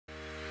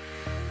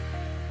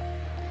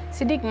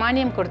SEDIC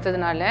மானியம்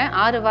கொடுத்ததுனால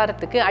 6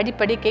 வாரத்துக்கு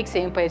அடிப்படை கேக்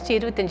செய்யும் பயிற்சி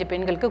 25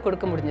 பெண்களுக்கு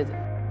கொடுக்க முடிஞ்சது.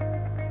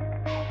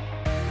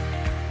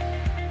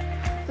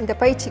 இந்த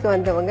பயிற்சிக்கு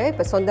வந்தவங்க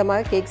இப்போ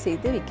சொந்தமாக கேக்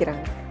செய்து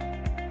விற்கிறாங்க.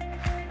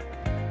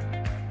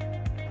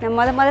 நான்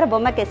முதல்ல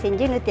பொம்மை கேக்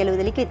செஞ்சு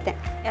 170 விற்றேன்.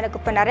 எனக்கு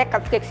இப்போ நிறைய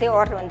கப் கேக்ஸே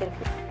ஆர்டர்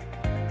வந்திருக்கு.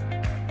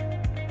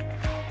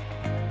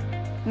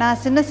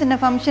 நான் சின்ன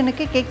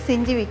ஃபங்க்ஷனுக்கு கேக்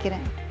செஞ்சு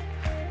விற்கிறேன்.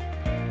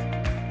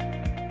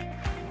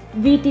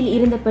 வீட்டில்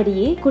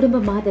இருந்தபடியே குடும்ப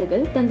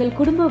மாதர்கள் தங்கள்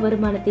குடும்ப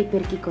வருமானத்தை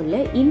பெருக்கிக் கொள்ள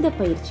இந்த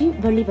பயிற்சி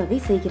வழிவகை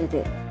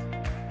செய்கிறது.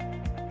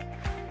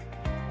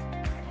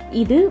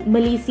 இது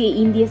மலேசிய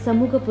இந்திய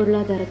சமூக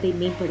பொருளாதாரத்தை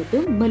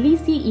மேம்படுத்தும்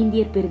மலேசிய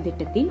இந்தியர்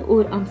பெருந்திட்டத்தின்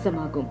ஓர்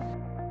அம்சமாகும்.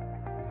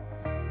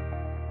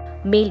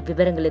 மேல்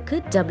விவரங்களுக்கு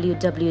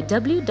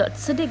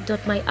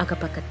www.sedic.my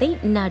அகப்பக்கத்தை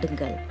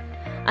நாடுங்கள்.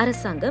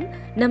 அரசாங்கம்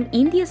நம்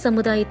இந்திய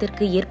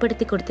சமுதாயத்திற்கு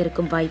ஏற்படுத்தி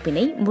கொடுத்திருக்கும்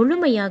வாய்ப்பினை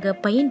முழுமையாக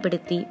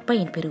பயன்படுத்தி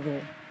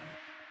பயன்பெறுவோம்.